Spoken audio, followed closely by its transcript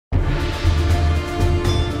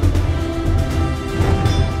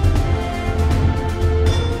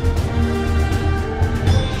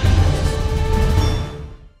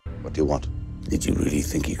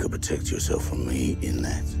think you could protect yourself from me in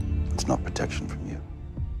that? It's not protection from you.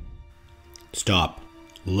 Stop,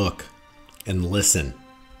 look, and listen.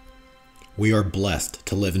 We are blessed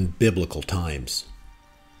to live in biblical times.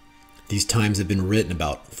 These times have been written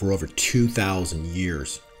about for over 2,000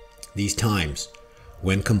 years. These times,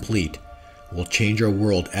 when complete, will change our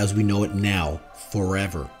world as we know it now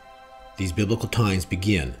forever. These biblical times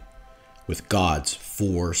begin with God's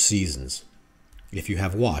 4 seasons. If you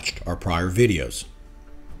have watched our prior videos,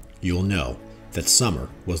 you will know that summer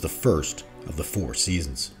was the first of the 4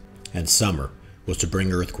 seasons. And summer was to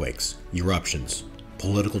bring earthquakes, eruptions,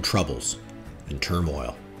 political troubles, and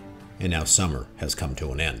turmoil. And now summer has come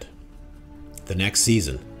to an end. The next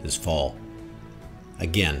season is fall.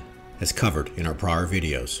 Again, as covered in our prior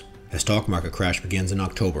videos, a stock market crash begins in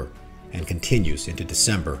October and continues into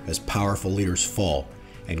December as powerful leaders fall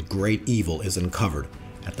and great evil is uncovered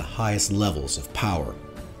at the highest levels of power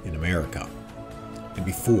in America. And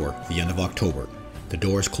before the end of October, the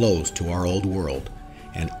doors close to our old world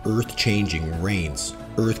and earth-changing rains,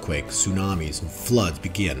 earthquakes, tsunamis, and floods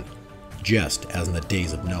begin, just as in the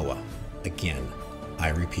days of Noah. Again, I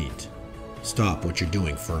repeat, stop what you're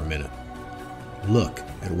doing for a minute. Look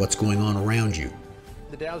at what's going on around you.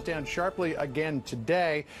 The Dow's down sharply again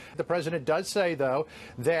today. The president does say, though,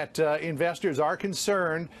 that investors are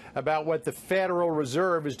concerned about what the Federal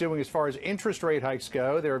Reserve is doing as far as interest rate hikes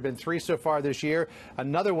go. There have been 3 so far this year,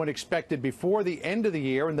 another one expected before the end of the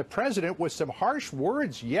year. And the president with some harsh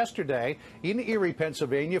words yesterday in Erie,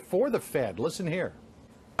 Pennsylvania for the Fed. Listen here.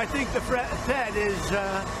 I think the Fed is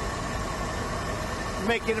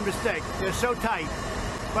making a mistake. They're so tight.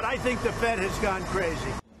 But I think the Fed has gone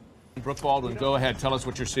crazy. Brooke Baldwin, go ahead. Tell us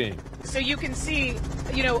what you're seeing. So you can see,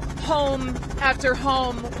 you know, home after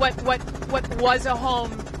home, what was a home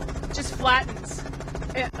just flattens.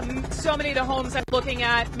 So many of the homes I'm looking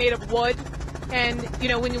at made of wood. And, you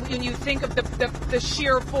know, when you think of the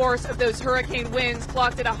sheer force of those hurricane winds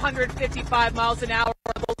clocked at 155 miles an hour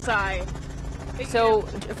on both sides. So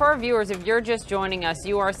for our viewers, if you're just joining us,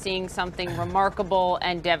 you are seeing something remarkable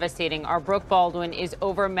and devastating. Our Brooke Baldwin is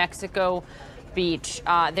over Mexico Beach,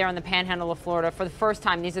 there on the panhandle of Florida for the first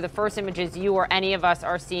time. These are the first images you or any of us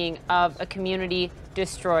are seeing of a community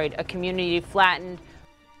destroyed, a community flattened.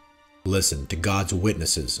 Listen to God's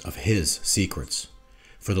witnesses of his secrets.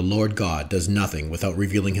 For the Lord God does nothing without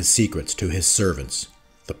revealing his secrets to his servants,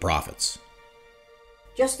 the prophets.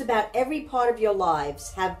 Just about every part of your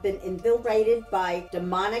lives have been infiltrated by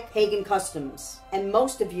demonic pagan customs, and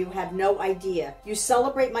most of you have no idea. You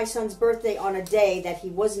celebrate my son's birthday on a day that he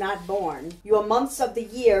was not born. Your months of the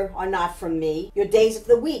year are not from me. Your days of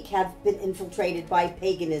the week have been infiltrated by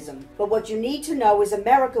paganism. But what you need to know is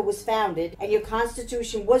America was founded and your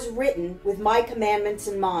Constitution was written with my commandments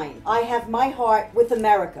in mind. I have my heart with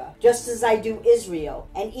America, just as I do Israel.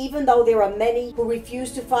 And even though there are many who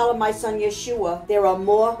refuse to follow my son Yeshua, there are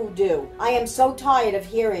more who do. I am so tired of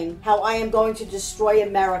hearing how I am going to destroy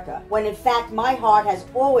America, when in fact my heart has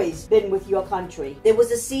always been with your country. There was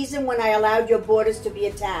a season when I allowed your borders to be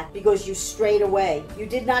attacked because you strayed away. You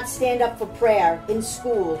did not stand up for prayer in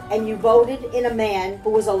school, and you voted in a man who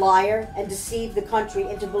was a liar and deceived the country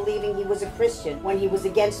into believing he was a Christian when he was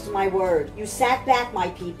against my word. You sat back, my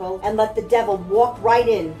people, and let the devil walk right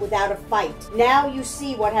in without a fight. Now you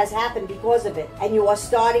see what has happened because of it, and you are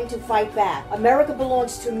starting to fight back. America belongs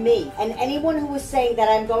to me, and anyone who is saying that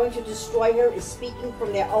I'm going to destroy her is speaking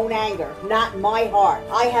from their own anger, not my heart.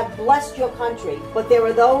 I have blessed your country, but there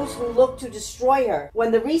are those who look to destroy her.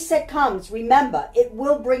 When the reset comes, remember, it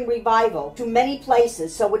will bring revival to many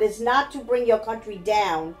places, so it is not to bring your country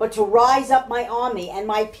down, but to rise up my army and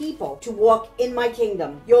my people to walk in my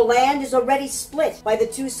kingdom. Your land is already split by the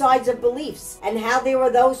 2 sides of beliefs, and how there are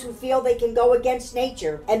those who feel they can go against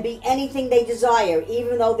nature and be anything they desire,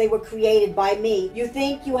 even though they were created by me. You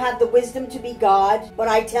think you have the wisdom to be God, but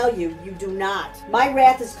I tell you, you do not. My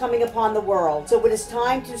wrath is coming upon the world, so it is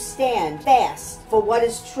time to stand fast for what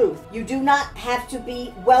is truth. You do not have to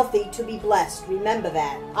be wealthy to be blessed. Remember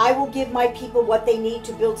that. I will give my people what they need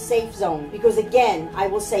to build safe zone, because again, I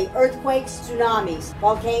will say earthquakes, tsunamis,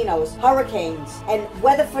 volcanoes, hurricanes, and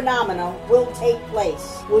weather phenomena will take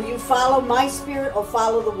place. Will you follow my spirit or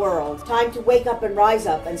follow the world? Time to wake up and rise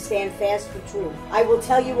up and stand fast for truth. I will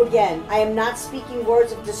tell you again, I am not speaking speaking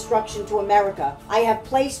words of destruction to America. I have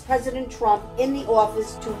placed President Trump in the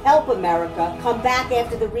office to help America come back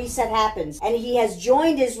after the reset happens, and he has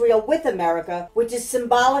joined Israel with America, which is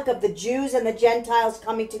symbolic of the Jews and the Gentiles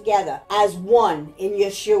coming together as one in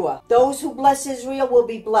Yeshua. Those who bless Israel will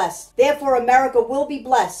be blessed. Therefore, America will be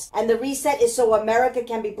blessed, and the reset is so America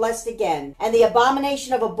can be blessed again. And the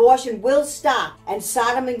abomination of abortion will stop, and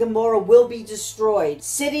Sodom and Gomorrah will be destroyed.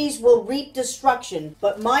 Cities will reap destruction,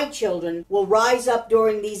 but my children will rise up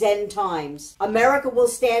during these end times. America will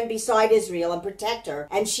stand beside Israel and protect her,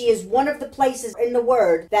 and she is one of the places in the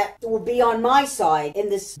Word that will be on my side in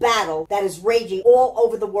this battle that is raging all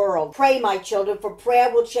over the world. Pray, my children, for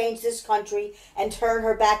prayer will change this country and turn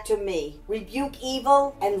her back to me. Rebuke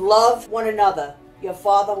evil and love one another. Your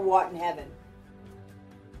Father who art in heaven.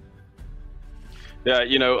 Yeah,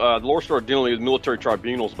 you know, the Lord started dealing with military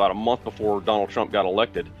tribunals about a month before Donald Trump got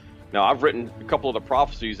elected. Now, I've written a couple of the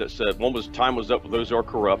prophecies that said one was time was up with those who are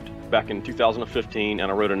corrupt back in 2015, and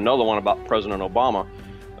I wrote another one about President Obama,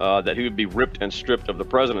 that he would be ripped and stripped of the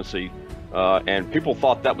presidency, and people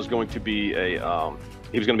thought that was going to be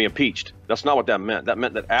he was going to be impeached. That's not what that meant. That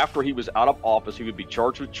meant that after he was out of office, he would be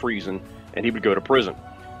charged with treason, and he would go to prison.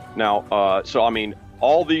 Now, so I mean,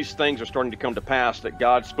 all these things are starting to come to pass that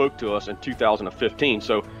God spoke to us in 2015.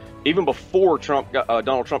 So even before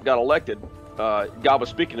Donald Trump got elected, God was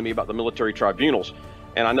speaking to me about the military tribunals.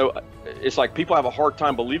 And I know it's like people have a hard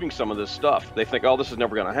time believing some of this stuff. They think, oh, this is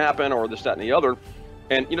never going to happen, or this, that, and the other.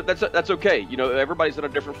 And, you know, that's okay. You know, everybody's at a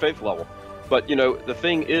different faith level. But, you know, the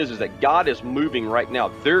thing is that God is moving right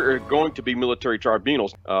now. There are going to be military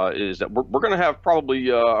tribunals. Is that we're going to have probably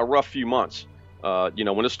a rough few months. You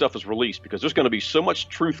know, when this stuff is released, because there's going to be so much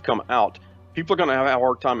truth come out, people are going to have a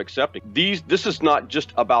hard time accepting. This is not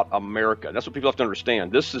just about America. That's what people have to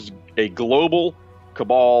understand. This is a global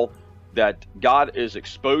cabal that God is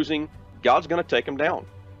exposing. God's going to take them down,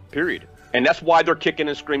 period. And that's why they're kicking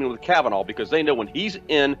and screaming with Kavanaugh, because they know when he's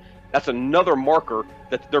in, that's another marker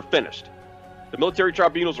that they're finished. The military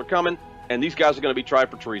tribunals are coming, and these guys are going to be tried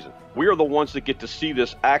for treason. We are the ones that get to see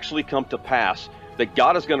this actually come to pass, that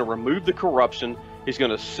God is going to remove the corruption. He's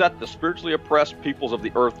going to set the spiritually oppressed peoples of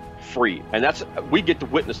the earth free. And we get to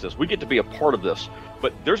witness this. We get to be a part of this.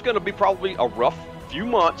 But there's going to be probably a rough few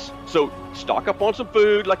months. So stock up on some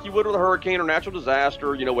food like you would with a hurricane or natural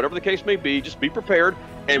disaster, you know, whatever the case may be. Just be prepared.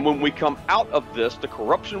 And when we come out of this, the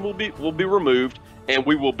corruption will be removed, and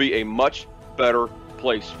we will be a much better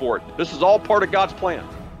place for it. This is all part of God's plan.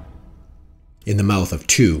 In the mouth of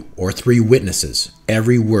 2 or 3 witnesses,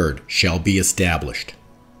 every word shall be established.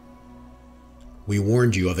 We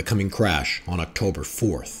warned you of the coming crash on October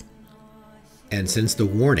 4th. And since the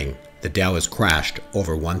warning, the Dow has crashed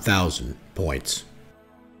over 1,000 points.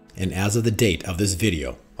 And as of the date of this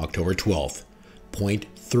video, October 12th,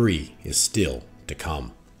 0.3 is still to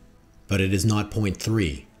come. But it is not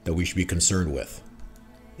 0.3 that we should be concerned with.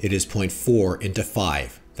 It is 0.4 into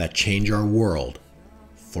 5 that change our world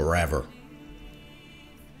forever.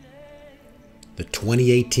 The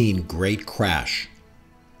 2018 Great Crash,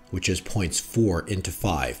 which is points 4 into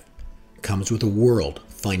 5, comes with a world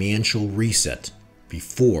financial reset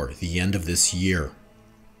before the end of this year.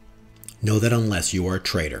 Know that unless you are a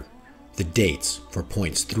trader, the dates for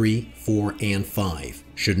points 3, 4, and 5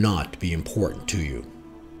 should not be important to you.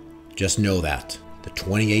 Just know that the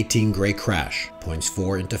 2018 Great Crash, points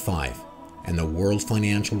 4 into 5, and the world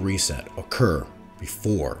financial reset occur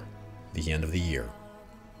before the end of the year.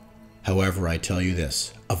 However, I tell you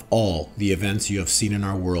this, of all the events you have seen in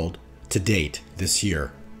our world to date this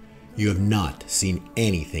year, you have not seen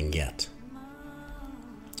anything yet.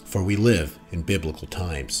 For we live in biblical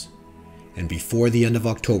times, and before the end of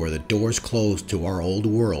October, the doors close to our old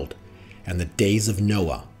world, and the days of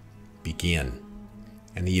Noah begin.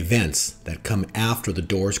 And the events that come after the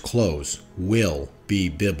doors close will be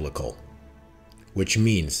biblical. Which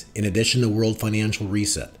means, in addition to world financial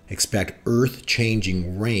reset, expect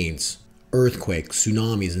earth-changing rains, earthquakes,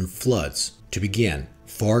 tsunamis, and floods to begin,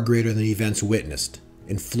 far greater than events witnessed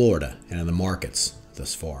in Florida and in the markets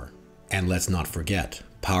thus far. And let's not forget,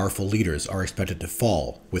 powerful leaders are expected to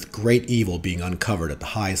fall, with great evil being uncovered at the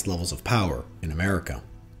highest levels of power in America.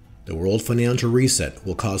 The world financial reset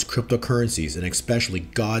will cause cryptocurrencies, and especially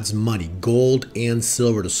God's money, gold and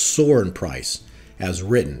silver, to soar in price, as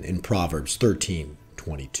written in Proverbs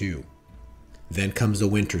 13:22. Then comes the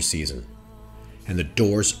winter season, and the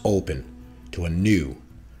doors open to a new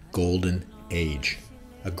golden age,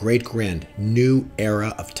 a great grand new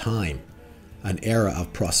era of time, an era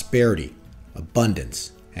of prosperity,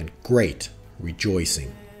 abundance, and great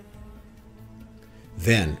rejoicing.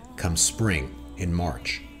 Then comes spring in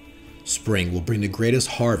March, Spring will bring the greatest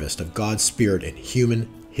harvest of God's Spirit in human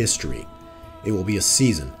history. It will be a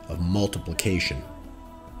season of multiplication.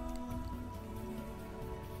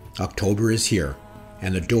 October is here,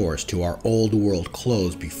 and the doors to our old world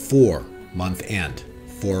close before month end,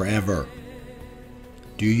 forever.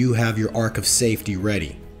 Do you have your ark of safety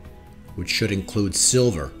ready, which should include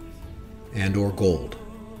silver and or gold,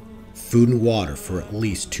 food and water for at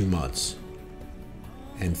least 2 months,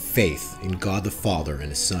 and faith in God the Father and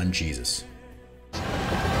His Son Jesus?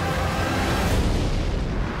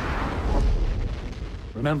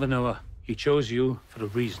 Remember, Noah, He chose you for a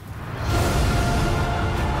reason.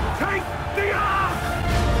 Take the ark!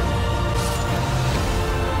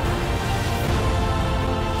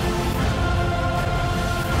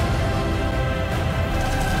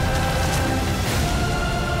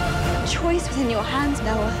 Choice was in your hands,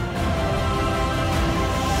 Noah.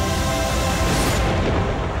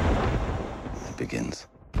 It begins.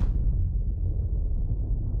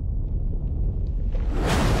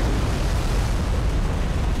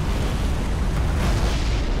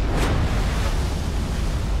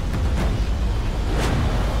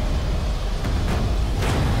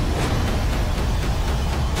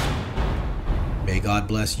 May God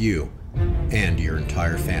bless you and your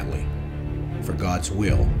entire family, for God's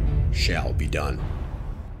will shall be done.